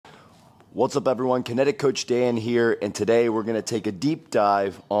What's up everyone, Kinetic Coach Dan here, and today we're going to take a deep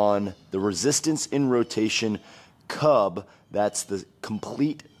dive on the resistance in rotation C.U.B.B. That's the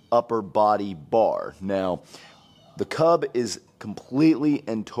complete upper body bar. Now, the C.U.B.B. is completely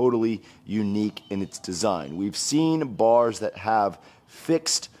and totally unique in its design. We've seen bars that have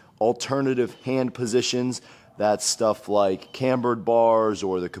fixed alternative hand positions. That's stuff like cambered bars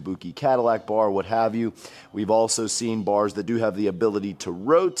or the Kabuki Cadillac bar, what have you. We've also seen bars that do have the ability to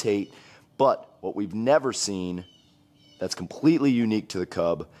rotate, but what we've never seen that's completely unique to the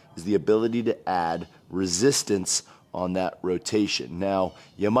C.U.B.B. is the ability to add resistance on that rotation. Now,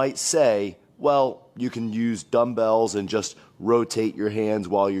 you might say, well, you can use dumbbells and just rotate your hands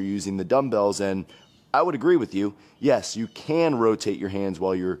while you're using the dumbbells, and I would agree with you. Yes, you can rotate your hands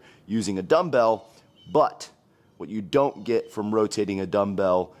while you're using a dumbbell, but what you don't get from rotating a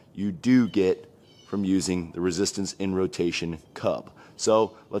dumbbell, you do get from using the resistance in rotation C.U.B.B.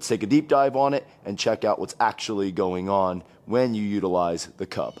 So let's take a deep dive on it and check out what's actually going on when you utilize the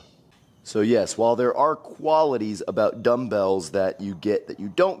C.U.B.B. So yes, while there are qualities about dumbbells that you get that you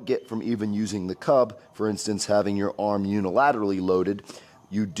don't get from even using the C.U.B.B., for instance, having your arm unilaterally loaded,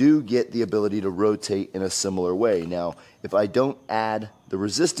 you do get the ability to rotate in a similar way. Now, if I don't add the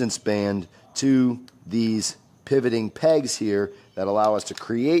resistance band to these pivoting pegs here that allow us to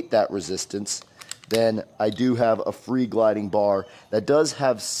create that resistance, then I do have a free gliding bar that does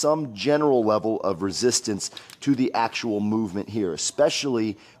have some general level of resistance to the actual movement here,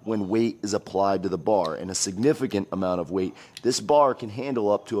 especially when weight is applied to the bar, and a significant amount of weight. This bar can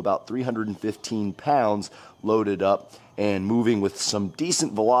handle up to about 315 pounds loaded up and moving with some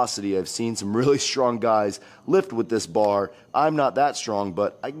decent velocity. I've seen some really strong guys lift with this bar. I'm not that strong,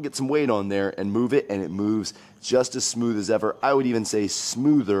 but I can get some weight on there and move it, and it moves just as smooth as ever. I would even say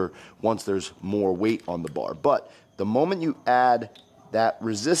smoother once there's more weight on the bar. But the moment you add that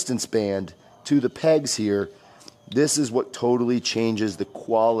resistance band to the pegs here, this is what totally changes the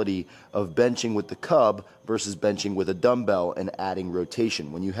quality of benching with the C.U.B.B. versus benching with a dumbbell and adding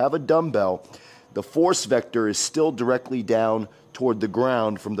rotation. When you have a dumbbell, the force vector is still directly down toward the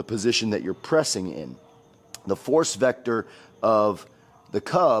ground from the position that you're pressing in. The force vector of the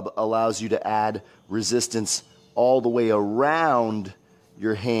C.U.B.B. allows you to add resistance all the way around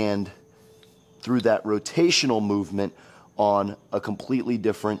your hand through that rotational movement on a completely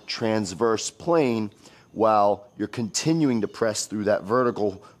different transverse plane while you're continuing to press through that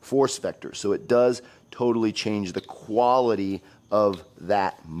vertical force vector. So it does totally change the quality of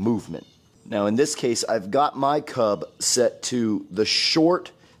that movement. Now in this case, I've got my C.U.B.B. set to the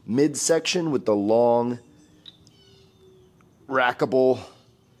short midsection with the long rackable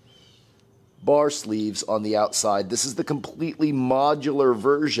bar sleeves on the outside. This is the completely modular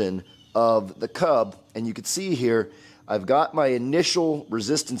version of the C.U.B.B. and you can see here I've got my initial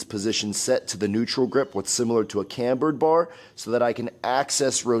resistance position set to the neutral grip, what's similar to a cambered bar, so that I can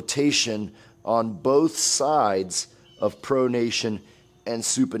access rotation on both sides of pronation and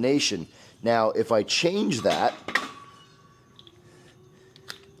supination. Now if I change that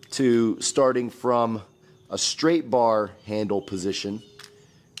to starting from a straight bar handle position,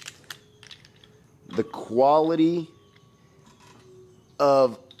 the quality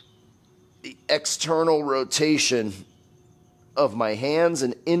of the external rotation of my hands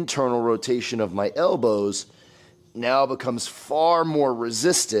and internal rotation of my elbows now becomes far more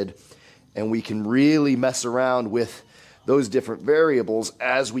resisted, and we can really mess around with those different variables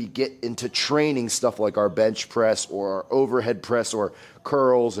as we get into training stuff like our bench press or our overhead press or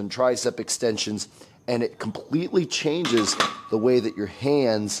curls and tricep extensions, and it completely changes the way that your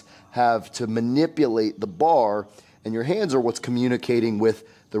hands have to manipulate the bar, and your hands are what's communicating with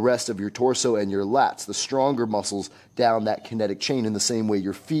the rest of your torso and your lats, the stronger muscles down that kinetic chain, in the same way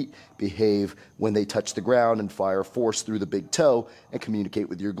your feet behave when they touch the ground and fire force through the big toe and communicate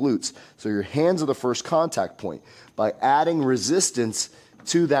with your glutes. So your hands are the first contact point. By adding resistance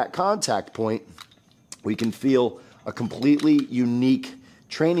to that contact point, we can feel a completely unique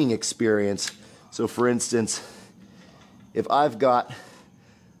training experience. So for instance, if I've got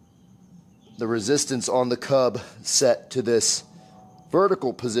the resistance on the C.U.B.B. set to this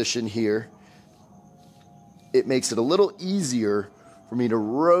vertical position here, it makes it a little easier for me to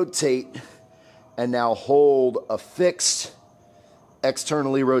rotate and now hold a fixed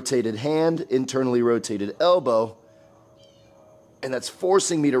externally rotated hand, internally rotated elbow, and that's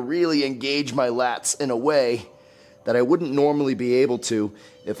forcing me to really engage my lats in a way that I wouldn't normally be able to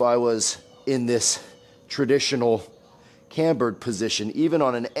if I was in this traditional cambered position. Even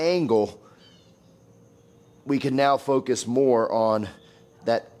on an angle, we can now focus more on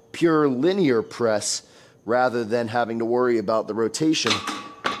that pure linear press rather than having to worry about the rotation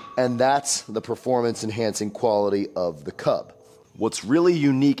and that's the performance enhancing quality of the C.U.B.B. What's really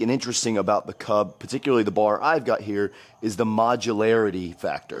unique and interesting about the C.U.B.B, particularly the bar I've got here, is the modularity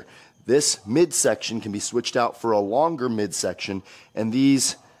factor. This midsection can be switched out for a longer midsection, and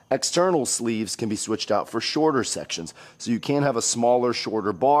these external sleeves can be switched out for shorter sections. So you can have a smaller,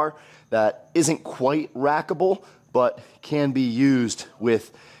 shorter bar that isn't quite rackable, but can be used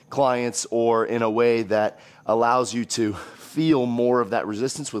with clients or in a way that allows you to feel more of that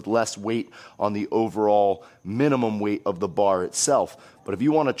resistance with less weight on the overall minimum weight of the bar itself. But if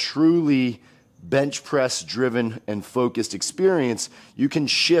you want a truly bench press driven and focused experience, you can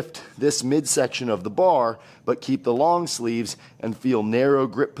shift this midsection of the bar but keep the long sleeves and feel narrow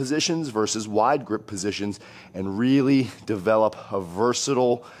grip positions versus wide grip positions and really develop a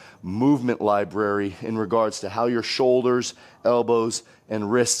versatile movement library in regards to how your shoulders, elbows, and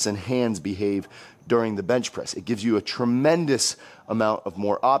wrists and hands behave during the bench press. It gives you a tremendous amount of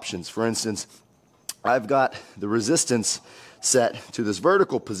more options. For instance, I've got the resistance set to this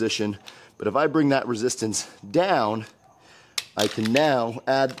vertical position, but if I bring that resistance down, I can now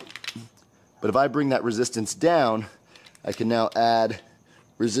add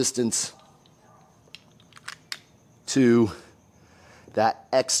resistance to that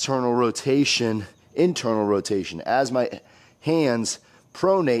external rotation, internal rotation. As my hands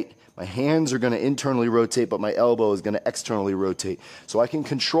pronate, my hands are going to internally rotate, but my elbow is going to externally rotate. So I can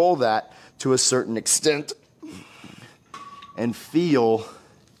control that to a certain extent and feel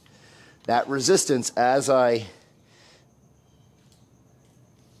that resistance as I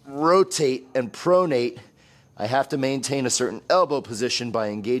rotate and pronate. I have to maintain a certain elbow position by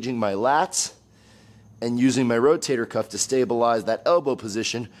engaging my lats and using my rotator cuff to stabilize that elbow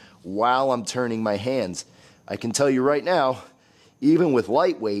position while I'm turning my hands. I can tell you right now, even with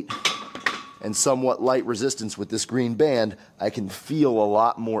lightweight and somewhat light resistance with this green band, I can feel a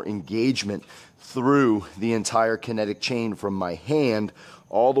lot more engagement through the entire kinetic chain from my hand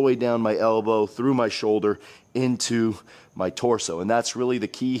all the way down my elbow, through my shoulder, into my torso. And that's really the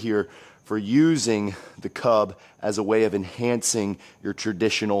key here for using the C.U.B.B as a way of enhancing your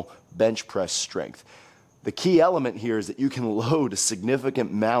traditional bench press strength. The key element here is that you can load a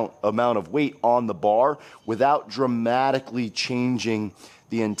significant amount of weight on the bar without dramatically changing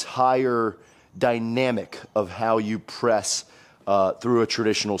the entire dynamic of how you press through a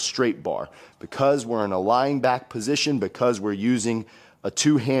traditional straight bar. Because we're in a lying back position, because we're using a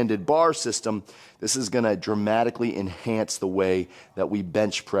two-handed bar system, this is going to dramatically enhance the way that we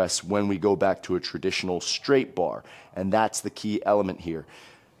bench press when we go back to a traditional straight bar. And that's the key element here.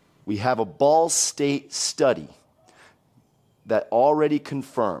 We have a Ball State study that already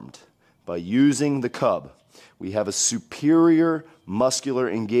confirmed by using the C.U.B.B, we have a superior muscular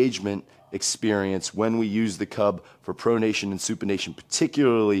engagement experience when we use the C.U.B.B for pronation and supination,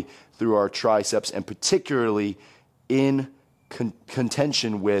 particularly through our triceps and particularly in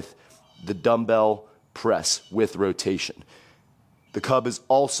contention with the dumbbell press with rotation. The C.U.B.B is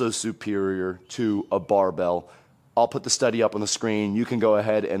also superior to a barbell. I'll put the study up on the screen. You can go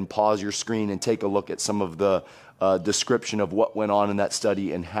ahead and pause your screen and take a look at some of the description of what went on in that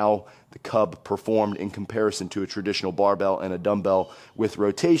study and how the C.U.B.B performed in comparison to a traditional barbell and a dumbbell with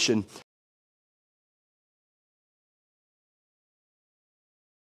rotation.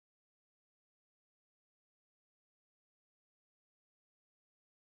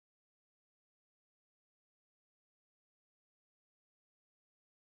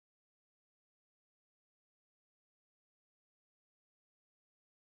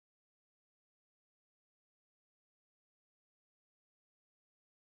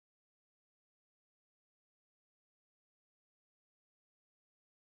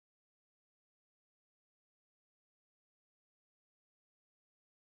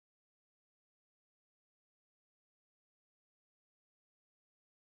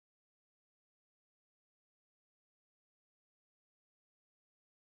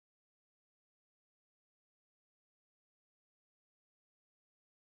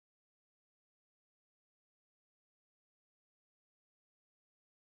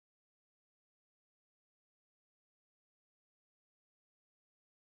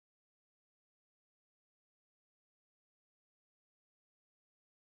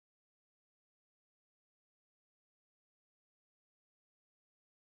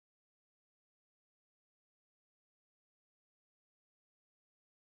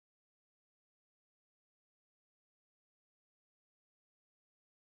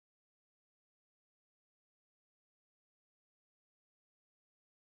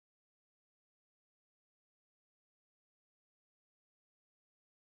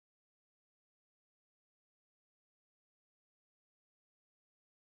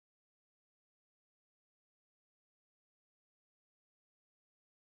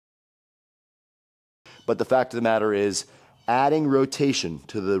 But the fact of the matter is, adding rotation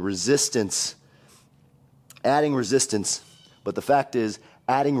to the resistance, but the fact is,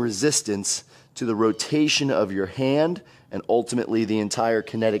 adding resistance to the rotation of your hand and ultimately the entire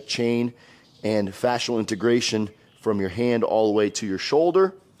kinetic chain and fascial integration from your hand all the way to your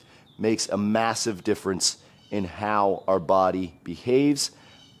shoulder makes a massive difference in how our body behaves.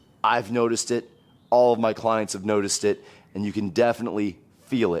 I've noticed it, all of my clients have noticed it, and you can definitely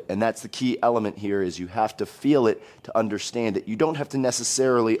feel it. And that's the key element here, is you have to feel it to understand it. You don't have to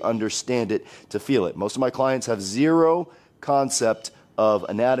necessarily understand it to feel it. Most of my clients have zero concept of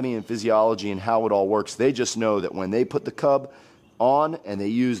anatomy and physiology and how it all works. They just know that when they put the C.U.B.B on and they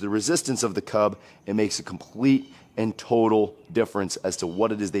use the resistance of the C.U.B.B, it makes a complete and total difference as to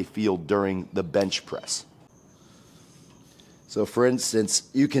what it is they feel during the bench press. So for instance,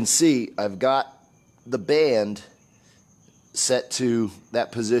 you can see I've got the band set to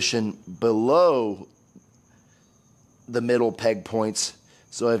that position below the middle peg points.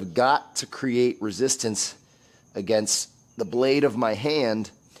 So I've got to create resistance against the blade of my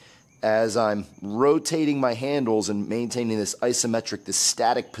hand as I'm rotating my handles and maintaining this isometric, this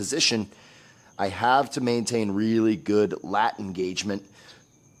static position. I have to maintain really good lat engagement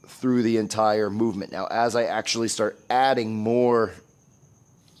through the entire movement. Now, as I actually start adding more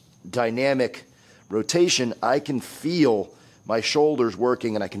dynamic rotation, I can feel my shoulders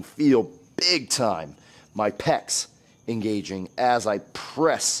working, and I can feel big time my pecs engaging as I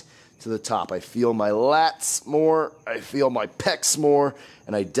press to the top. I feel my lats more, I feel my pecs more,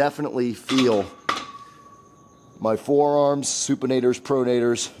 and I definitely feel my forearms, supinators,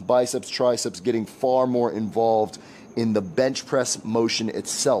 pronators, biceps, triceps getting far more involved in the bench press motion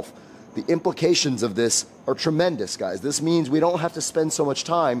itself. The implications of this are tremendous, guys. This means we don't have to spend so much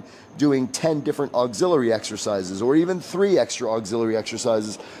time doing 10 different auxiliary exercises or even 3 extra auxiliary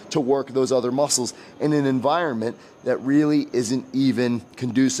exercises to work those other muscles in an environment that really isn't even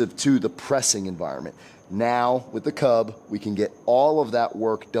conducive to the pressing environment. Now, with the C.U.B.B, we can get all of that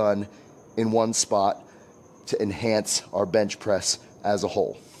work done in one spot to enhance our bench press as a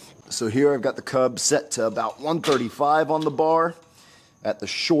whole. So here I've got the C.U.B.B set to about 135 on the bar at the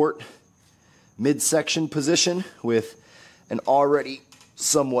short midsection position with an already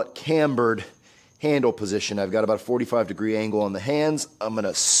somewhat cambered handle position. I've got about a 45-degree angle on the hands. I'm going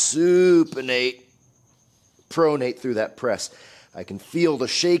to supinate, pronate through that press. I can feel the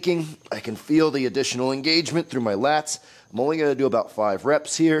shaking. I can feel the additional engagement through my lats. I'm only going to do about 5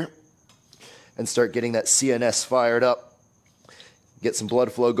 reps here and start getting that CNS fired up. Get some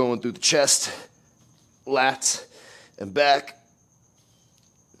blood flow going through the chest, lats, and back.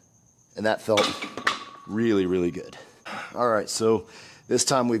 And that felt really, really good. All right, so this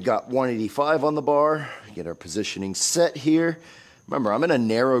time we've got 185 on the bar. Get our positioning set here. Remember, I'm in a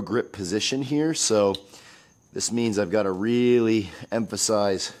narrow grip position here, so this means I've got to really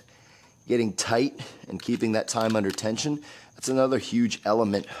emphasize getting tight and keeping that time under tension. That's another huge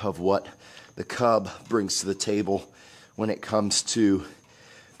element of what the C.U.B.B brings to the table when it comes to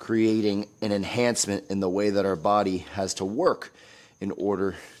creating an enhancement in the way that our body has to work in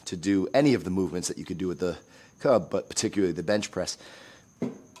order to do any of the movements that you could do with the C.U.B.B, but particularly the bench press.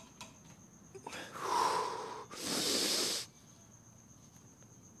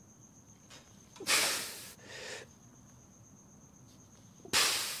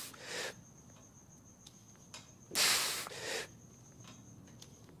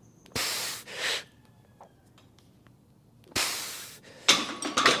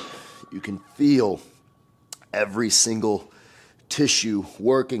 You can feel every single tissue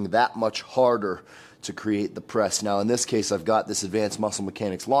working that much harder to create the press. Now in this case, I've got this advanced muscle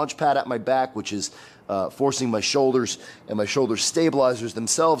mechanics launch pad at my back, which is forcing my shoulders and my shoulder stabilizers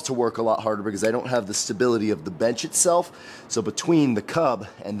themselves to work a lot harder because I don't have the stability of the bench itself. So between the C.U.B.B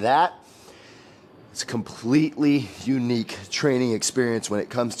and that, it's a completely unique training experience when it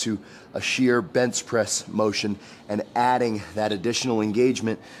comes to a sheer bench press motion and adding that additional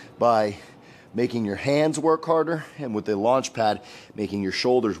engagement by making your hands work harder, and with the launch pad, making your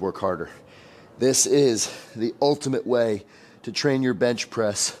shoulders work harder. This is the ultimate way to train your bench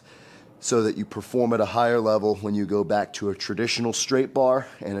press so that you perform at a higher level when you go back to a traditional straight bar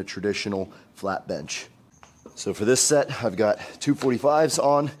and a traditional flat bench. So for this set, I've got 245s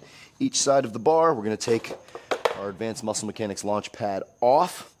on each side of the bar. We're going to take our advanced muscle mechanics launch pad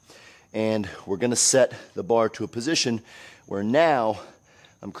off, and we're going to set the bar to a position where now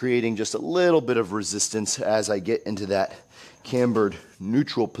I'm creating just a little bit of resistance as I get into that cambered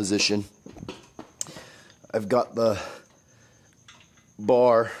neutral position. I've got the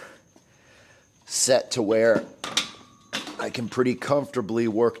bar set to where I can pretty comfortably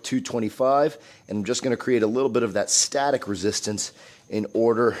work 225, and I'm just going to create a little bit of that static resistance in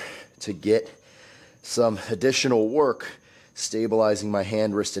order to get some additional work stabilizing my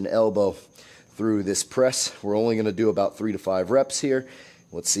hand, wrist, and elbow through this press. We're only going to do about 3 to 5 reps here.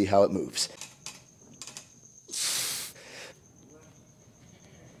 Let's see how it moves.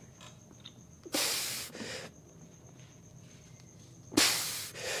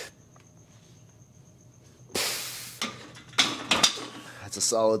 That's a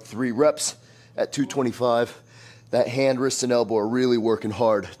solid 3 reps at 225. That hand, wrist, and elbow are really working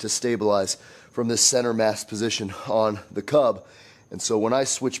hard to stabilize from this center mass position on the cub. And so when I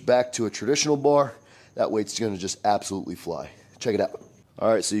switch back to a traditional bar, that weight's gonna just absolutely fly. Check it out. All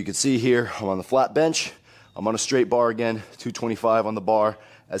right, so you can see here, I'm on the flat bench. I'm on a straight bar again, 225 on the bar.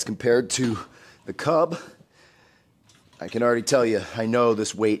 As compared to the cub, I can already tell you, I know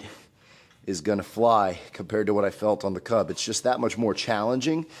this weight is gonna fly compared to what I felt on the cub. It's just that much more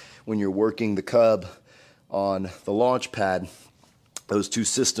challenging when you're working the cub on the launch pad. Those two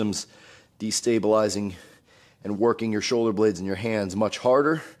systems, destabilizing and working your shoulder blades and your hands much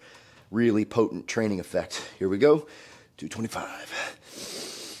harder. Really potent training effect. Here we go,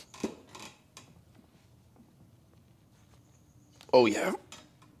 225. Oh yeah.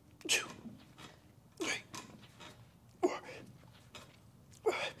 2, 3, 4,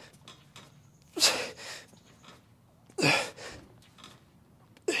 5,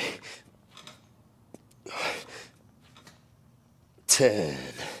 10.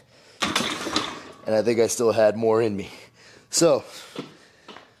 And I think I still had more in me. So,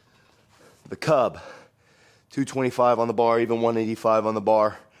 the cub, 225 on the bar, even 185 on the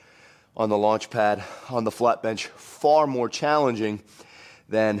bar, on the launch pad, on the flat bench, far more challenging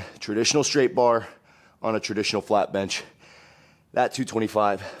than traditional straight bar on a traditional flat bench. That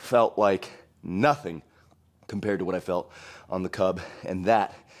 225 felt like nothing compared to what I felt on the cub, and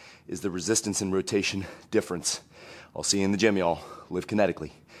that is the resistance and rotation difference. I'll see you in the gym, y'all. Live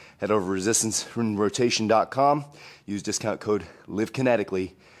kinetically. Head over to resistanceandrotation.com. Use discount code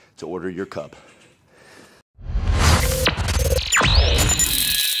LiveKinetically to order your cub.